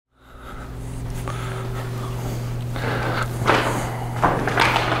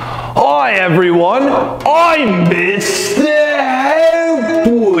Hi everyone, I'm Mr.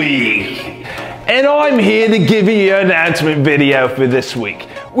 Hope Week, and I'm here to give you an announcement video for this week.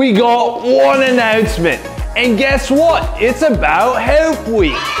 We got one announcement, and guess what? It's about Hope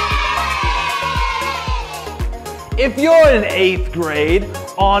Week. If you're in 8th grade,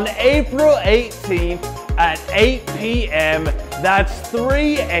 on April 18th at 8 p.m., that's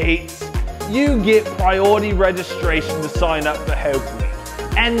 3 8s, you get priority registration to sign up for Hope Week.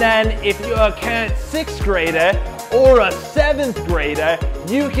 And then if you're a current 6th grader or a 7th grader,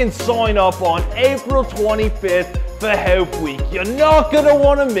 you can sign up on April 25th for Hope Week. You're not gonna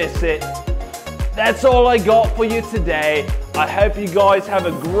wanna miss it. That's all I got for you today. I hope you guys have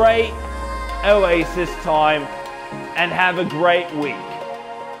a great Oasis time and have a great week.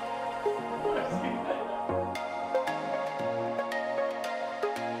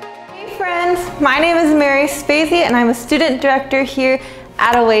 Hey friends, my name is Mary Spacey and I'm a student director here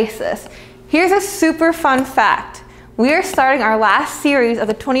at Oasis. Here's a super fun fact. We are starting our last series of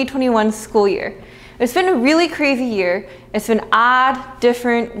the 2021 school year. It's been a really crazy year. It's been odd,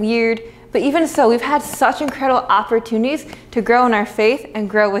 different, weird, but even so, we've had such incredible opportunities to grow in our faith and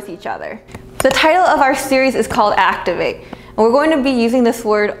grow with each other. The title of our series is called Activate, and we're going to be using this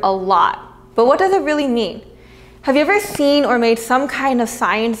word a lot. But what does it really mean? Have you ever seen or made some kind of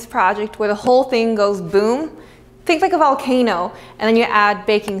science project where the whole thing goes boom? Think like a volcano and then you add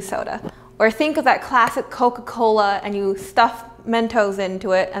baking soda. Or think of that classic Coca-Cola and you stuff Mentos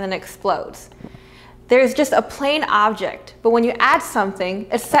into it and then it explodes. There's just a plain object, but when you add something,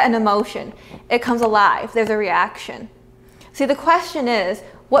 it's set in motion. It comes alive, there's a reaction. See, the question is,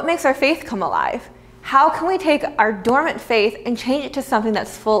 what makes our faith come alive? How can we take our dormant faith and change it to something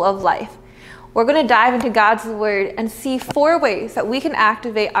that's full of life? We're going to dive into God's Word and see 4 ways that we can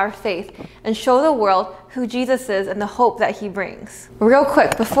activate our faith and show the world who Jesus is and the hope that He brings. Real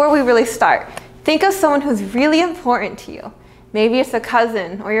quick, before we really start, think of someone who's really important to you. Maybe it's a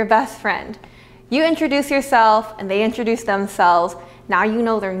cousin or your best friend. You introduce yourself and they introduce themselves. Now you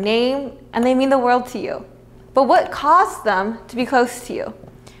know their name and they mean the world to you. But what caused them to be close to you?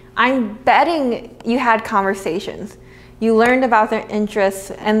 I'm betting you had conversations. You learned about their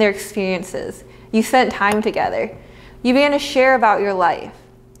interests and their experiences. You spent time together. You began to share about your life.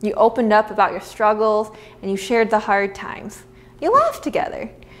 You opened up about your struggles and you shared the hard times. You laughed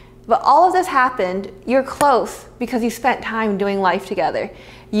together. But all of this happened, you're close because you spent time doing life together.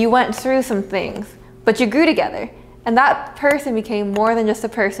 You went through some things, but you grew together. And that person became more than just a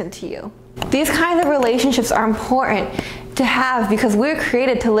person to you. These kinds of relationships are important to have because we're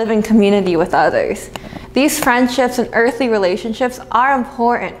created to live in community with others. These friendships and earthly relationships are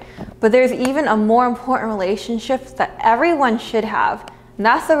important, but there's even a more important relationship that everyone should have, and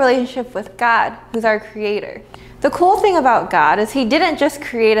that's the relationship with God, who's our creator. The cool thing about God is He didn't just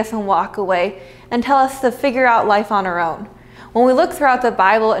create us and walk away and tell us to figure out life on our own. When we look throughout the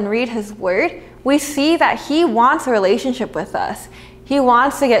Bible and read His Word, we see that He wants a relationship with us. He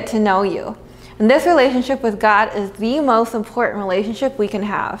wants to get to know you. And this relationship with God is the most important relationship we can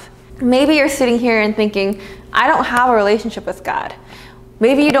have. Maybe you're sitting here and thinking, I don't have a relationship with God.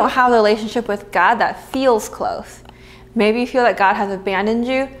 Maybe you don't have a relationship with God that feels close. Maybe you feel that God has abandoned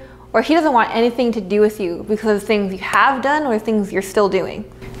you, or He doesn't want anything to do with you because of things you have done or things you're still doing.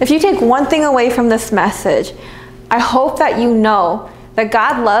 If you take one thing away from this message, I hope that you know that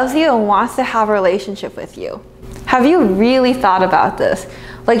God loves you and wants to have a relationship with you. Have you really thought about this?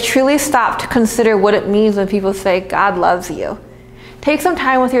 Like truly stop to consider what it means when people say God loves you. Take some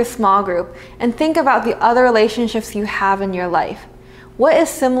time with your small group and think about the other relationships you have in your life. What is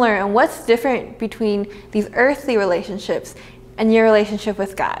similar and what's different between these earthly relationships and your relationship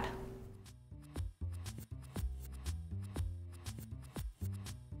with God?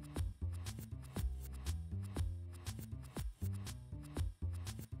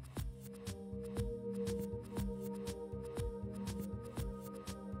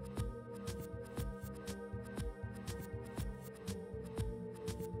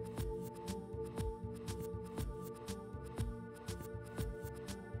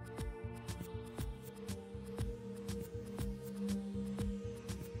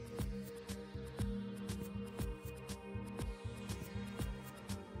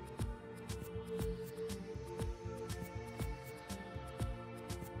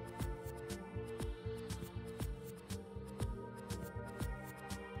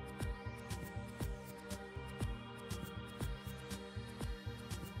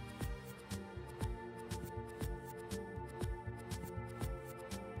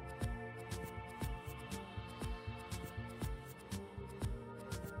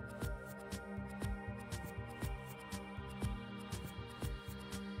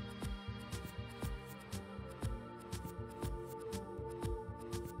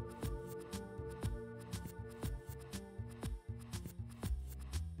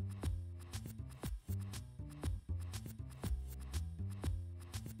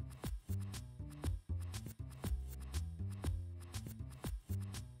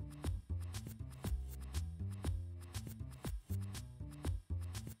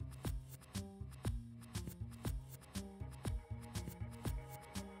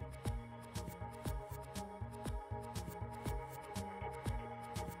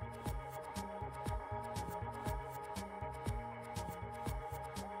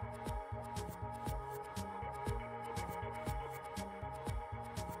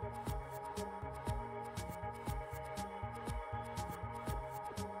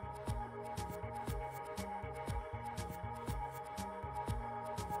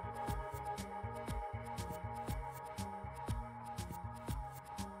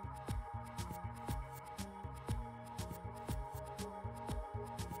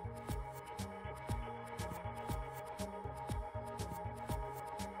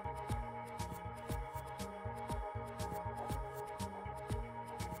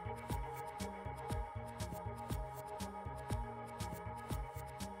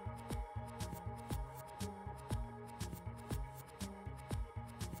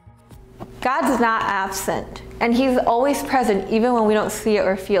 God's not absent, and he's always present even when we don't see it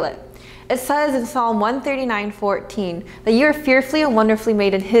or feel it. It says in Psalm 139:14 that you are fearfully and wonderfully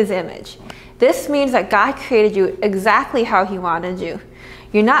made in his image. This means that God created you exactly how he wanted you.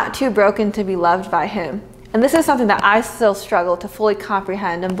 You're not too broken to be loved by him. And this is something that I still struggle to fully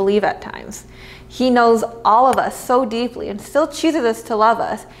comprehend and believe at times. He knows all of us so deeply and still chooses us to love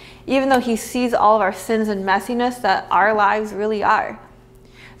us, even though he sees all of our sins and messiness that our lives really are.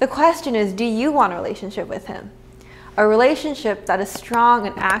 The question is, do you want a relationship with him? A relationship that is strong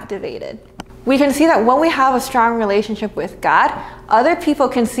and activated. We can see that when we have a strong relationship with God, other people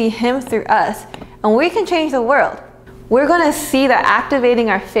can see him through us, and we can change the world. We're going to see that activating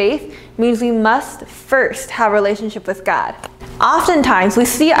our faith means we must first have a relationship with God. Oftentimes, we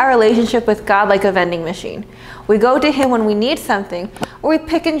see our relationship with God like a vending machine. We go to him when we need something, or we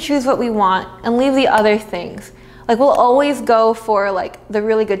pick and choose what we want and leave the other things. Like we'll always go for the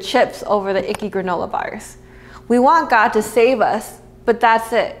really good chips over the icky granola bars. We want God to save us, but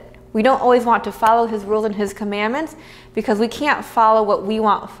that's it. We don't always want to follow his rules and his commandments because we can't follow what we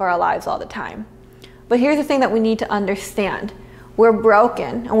want for our lives all the time. But here's the thing that we need to understand. We're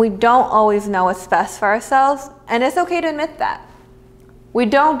broken and we don't always know what's best for ourselves, and it's okay to admit that. We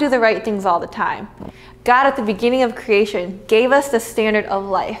don't do the right things all the time. God at the beginning of creation gave us the standard of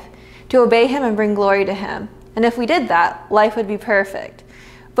life, to obey him and bring glory to him. And if we did that, life would be perfect.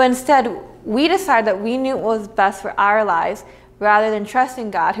 But instead, we decided that we knew what was best for our lives rather than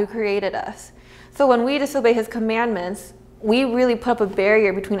trusting God who created us. So when we disobey his commandments, we really put up a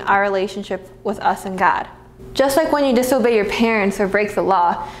barrier between our relationship with us and God. Just like when you disobey your parents or break the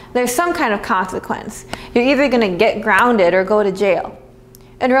law, there's some kind of consequence. You're either going to get grounded or go to jail.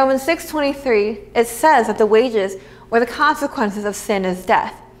 In Romans 6:23, it says that the wages or the consequences of sin is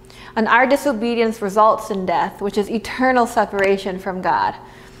death. And our disobedience results in death, which is eternal separation from God.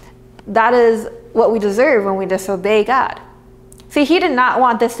 That is what we deserve when we disobey God. See, he did not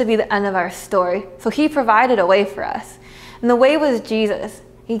want this to be the end of our story, so he provided a way for us. And the way was Jesus.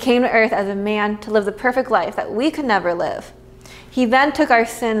 He came to earth as a man to live the perfect life that we could never live. He then took our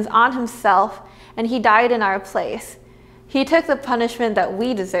sins on himself, and he died in our place. He took the punishment that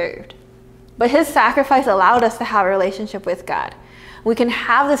we deserved. But his sacrifice allowed us to have a relationship with God. We can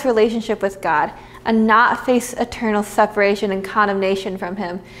have this relationship with God and not face eternal separation and condemnation from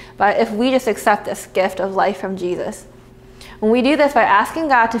him, but if we just accept this gift of life from Jesus. And we do this by asking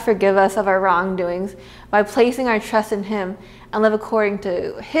God to forgive us of our wrongdoings, by placing our trust in him and live according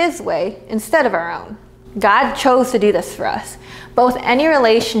to his way instead of our own. God chose to do this for us. Both any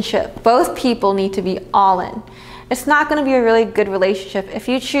relationship, both people need to be all in. It's not going to be a really good relationship if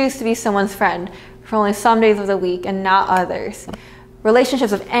you choose to be someone's friend for only some days of the week and not others.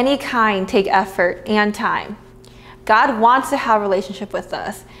 Relationships of any kind take effort and time. God wants to have a relationship with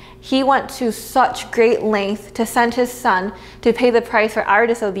us. He went to such great length to send his son to pay the price for our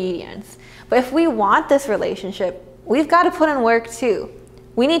disobedience. But if we want this relationship, we've got to put in work too.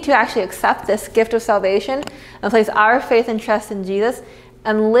 We need to actually accept this gift of salvation and place our faith and trust in Jesus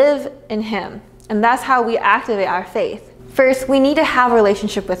and live in him. And that's how we activate our faith. First, we need to have a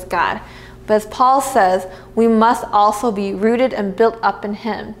relationship with God. But as Paul says, we must also be rooted and built up in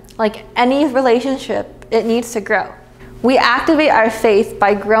him. Like any relationship, it needs to grow. We activate our faith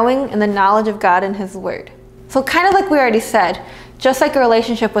by growing in the knowledge of God and his word. So kind of like we already said, just like a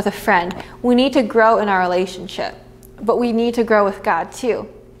relationship with a friend, we need to grow in our relationship. But we need to grow with God too.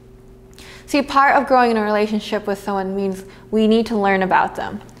 See, part of growing in a relationship with someone means we need to learn about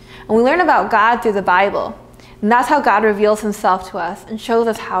them. And we learn about God through the Bible. And that's how God reveals himself to us and shows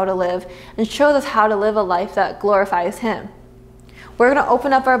us how to live and shows us how to live a life that glorifies him. We're going to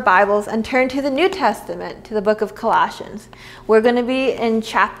open up our Bibles and turn to the New Testament, to the book of Colossians. We're going to be in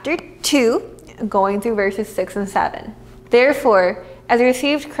chapter 2, going through verses 6 and 7. Therefore, as you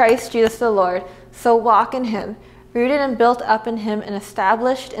received Christ Jesus the Lord, so walk in him, rooted and built up in him and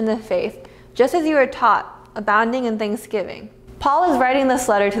established in the faith, just as you were taught, abounding in thanksgiving. Paul is writing this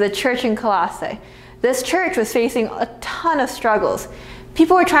letter to the church in Colossae. This church was facing a ton of struggles.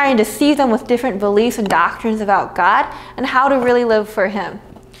 People were trying to deceive them with different beliefs and doctrines about God and how to really live for him.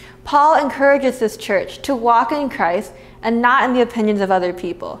 Paul encourages this church to walk in Christ and not in the opinions of other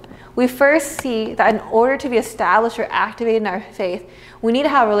people. We first see that in order to be established or activated in our faith, we need to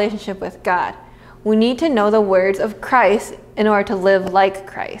have a relationship with God. We need to know the words of Christ in order to live like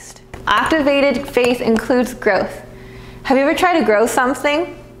Christ. Activated faith includes growth. Have you ever tried to grow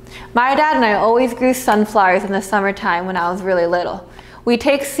something? My dad and I always grew sunflowers in the summertime when I was really little. We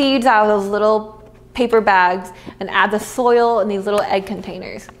take seeds out of those little paper bags and add the soil in these little egg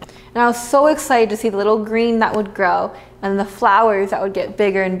containers. And I was so excited to see the little green that would grow and the flowers that would get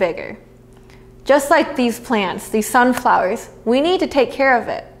bigger and bigger. Just like these plants, these sunflowers, we need to take care of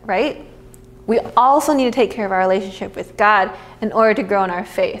it, right? We also need to take care of our relationship with God in order to grow in our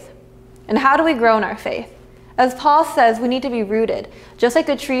faith. And how do we grow in our faith? As Paul says, we need to be rooted, just like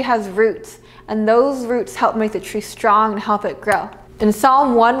the tree has roots, and those roots help make the tree strong and help it grow. In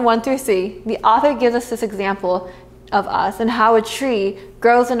Psalm 1:1-3, the author gives us this example of us and how a tree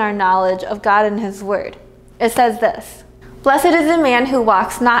grows in our knowledge of God and His Word. It says this: "Blessed is the man who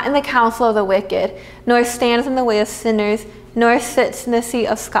walks not in the counsel of the wicked, nor stands in the way of sinners, nor sits in the seat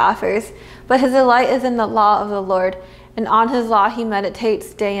of scoffers, but his delight is in the law of the Lord, and on His law he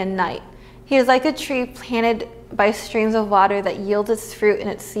meditates day and night. He is like a tree planted by streams of water that yields its fruit in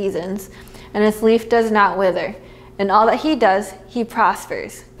its seasons, and its leaf does not wither. In all that he does, he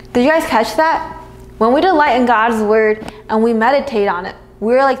prospers." Did you guys catch that? When we delight in God's Word and we meditate on it,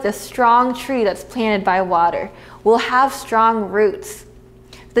 we're like this strong tree that's planted by water. We'll have strong roots.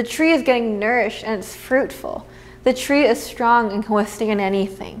 The tree is getting nourished and it's fruitful. The tree is strong and can withstand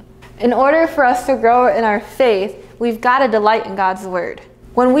anything. In order for us to grow in our faith, we've got to delight in God's Word.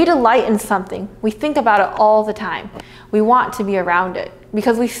 When we delight in something, we think about it all the time. We want to be around it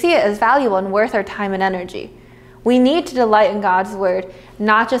because we see it as valuable and worth our time and energy. We need to delight in God's Word,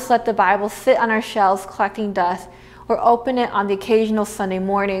 not just let the Bible sit on our shelves collecting dust or open it on the occasional Sunday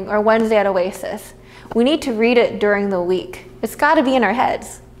morning or Wednesday at Oasis. We need to read it during the week. It's got to be in our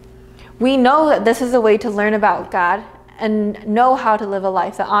heads. We know that this is a way to learn about God and know how to live a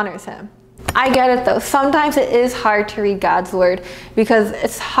life that honors Him. I get it though. Sometimes it is hard to read God's Word because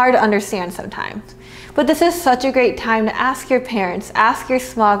it's hard to understand sometimes. But this is such a great time to ask your parents, ask your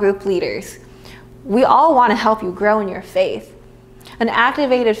small group leaders. We all want to help you grow in your faith. An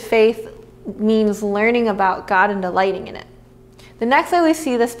activated faith means learning about God and delighting in it. The next way we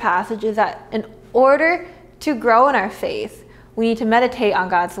see this passage is that in order to grow in our faith, we need to meditate on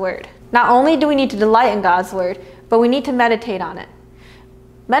God's Word. Not only do we need to delight in God's Word, but we need to meditate on it.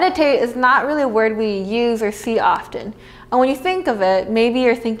 Meditate is not really a word we use or see often. And when you think of it, maybe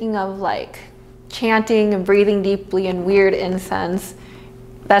you're thinking of like chanting and breathing deeply and weird incense.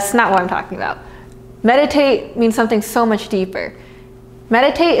 That's not what I'm talking about. Meditate means something so much deeper.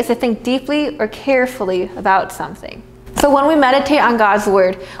 Meditate is to think deeply or carefully about something. So when we meditate on God's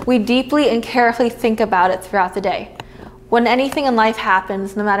Word, we deeply and carefully think about it throughout the day. When anything in life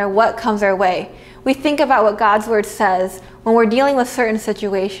happens, no matter what comes our way, we think about what God's Word says when we're dealing with certain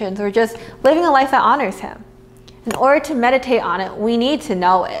situations or just living a life that honors Him. In order to meditate on it, we need to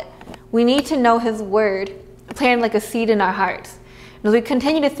know it. We need to know His Word planted like a seed in our hearts. And as we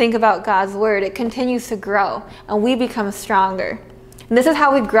continue to think about God's Word, it continues to grow and we become stronger. And this is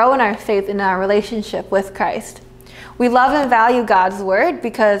how we grow in our faith and in our relationship with Christ. We love and value God's Word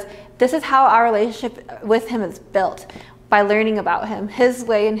because this is how our relationship with Him is built, by learning about Him, His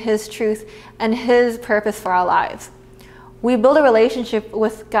way and His truth, and His purpose for our lives. We build a relationship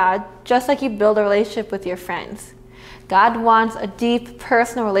with God just like you build a relationship with your friends. God wants a deep,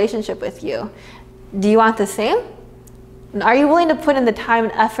 personal relationship with you. Do you want the same? And are you willing to put in the time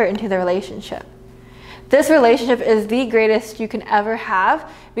and effort into the relationship? This relationship is the greatest you can ever have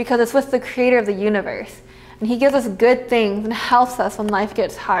because it's with the Creator of the universe. And He gives us good things and helps us when life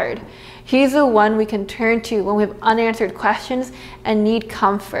gets hard. He's the one we can turn to when we have unanswered questions and need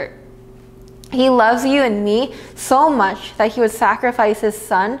comfort. He loves you and me so much that He would sacrifice His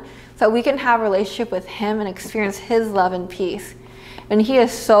Son so that we can have a relationship with Him and experience His love and peace. And He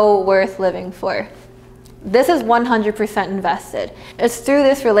is so worth living for. This is 100% invested. It's through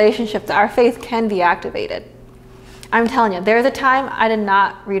this relationship that our faith can be activated. I'm telling you, there's a time I did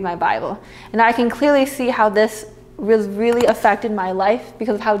not read my Bible, and I can clearly see how this really affected my life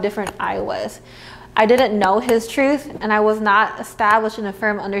because of how different I was. I didn't know His truth, and I was not established in a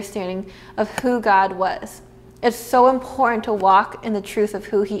firm understanding of who God was. It's so important to walk in the truth of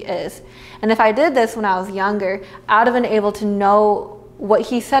who He is. And if I did this when I was younger, I would have been able to know what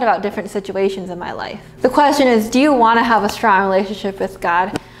He said about different situations in my life. The question is, do you want to have a strong relationship with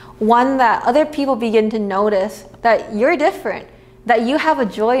God? One that other people begin to notice that you're different, that you have a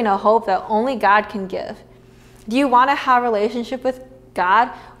joy and a hope that only God can give. Do you want to have a relationship with God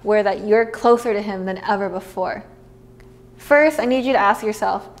where that you're closer to Him than ever before? First, I need you to ask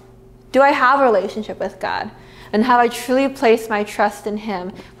yourself, do I have a relationship with God? And have I truly placed my trust in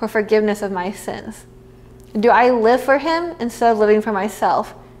Him for forgiveness of my sins? Do I live for Him instead of living for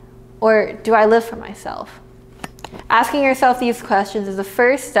myself? Or do I live for myself? Asking yourself these questions is the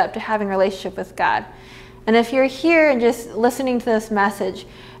first step to having a relationship with God. And if you're here and just listening to this message,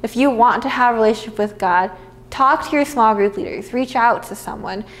 if you want to have a relationship with God, talk to your small group leaders. Reach out to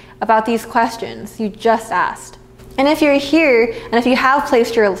someone about these questions you just asked. And if you're here and if you have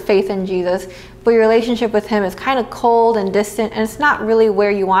placed your faith in Jesus, but your relationship with Him is kind of cold and distant, and it's not really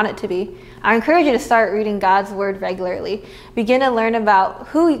where you want it to be. I encourage you to start reading God's Word regularly. Begin to learn about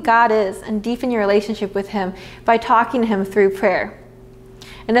who God is and deepen your relationship with Him by talking to Him through prayer.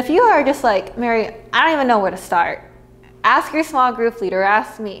 And if you are just like, Mary, I don't even know where to start, ask your small group leader,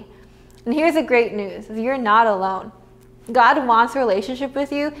 ask me. And here's the great news, is you're not alone. God wants a relationship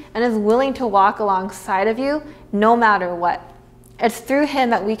with you and is willing to walk alongside of you no matter what. It's through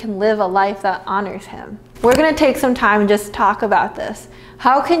Him that we can live a life that honors Him. We're going to take some time and just talk about this.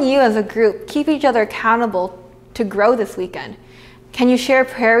 How can you as a group keep each other accountable to grow this weekend? Can you share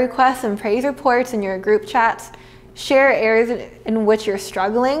prayer requests and praise reports in your group chats? Share areas in which you're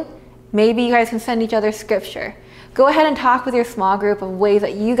struggling. Maybe you guys can send each other scripture. Go ahead and talk with your small group of ways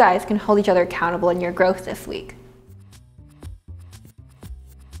that you guys can hold each other accountable in your growth this week.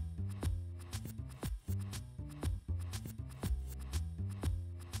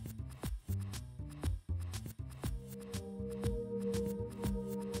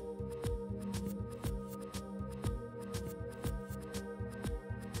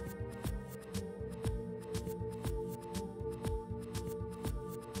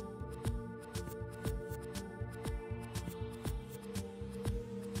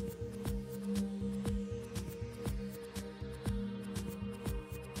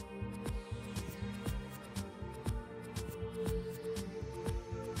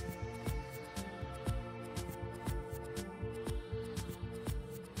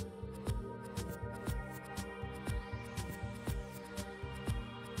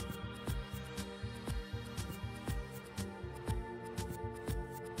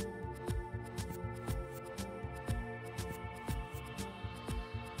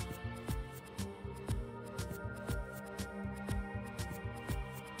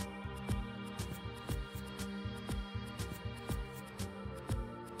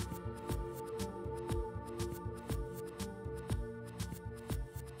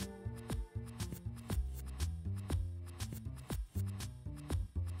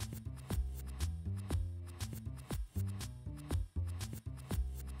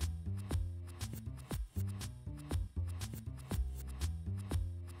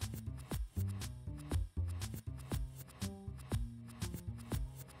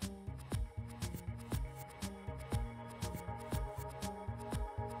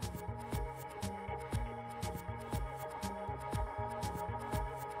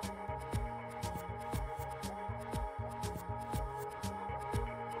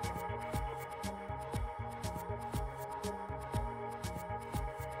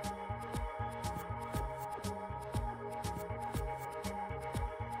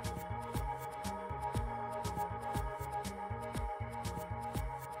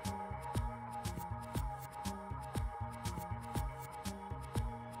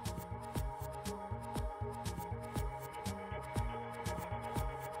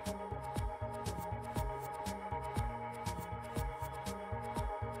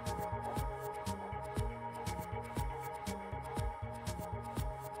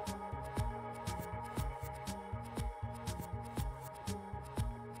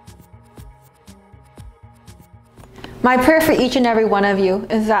 My prayer for each and every one of you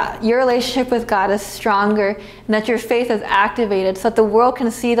is that your relationship with God is stronger and that your faith is activated so that the world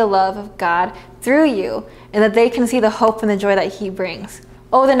can see the love of God through you and that they can see the hope and the joy that He brings.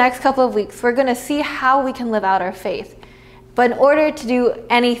 Over the next couple of weeks, we're going to see how we can live out our faith. But in order to do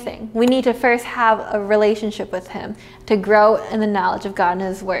anything, we need to first have a relationship with Him to grow in the knowledge of God and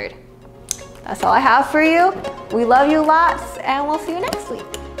His Word. That's all I have for you. We love you lots, and we'll see you next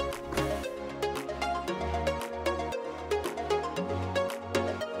week.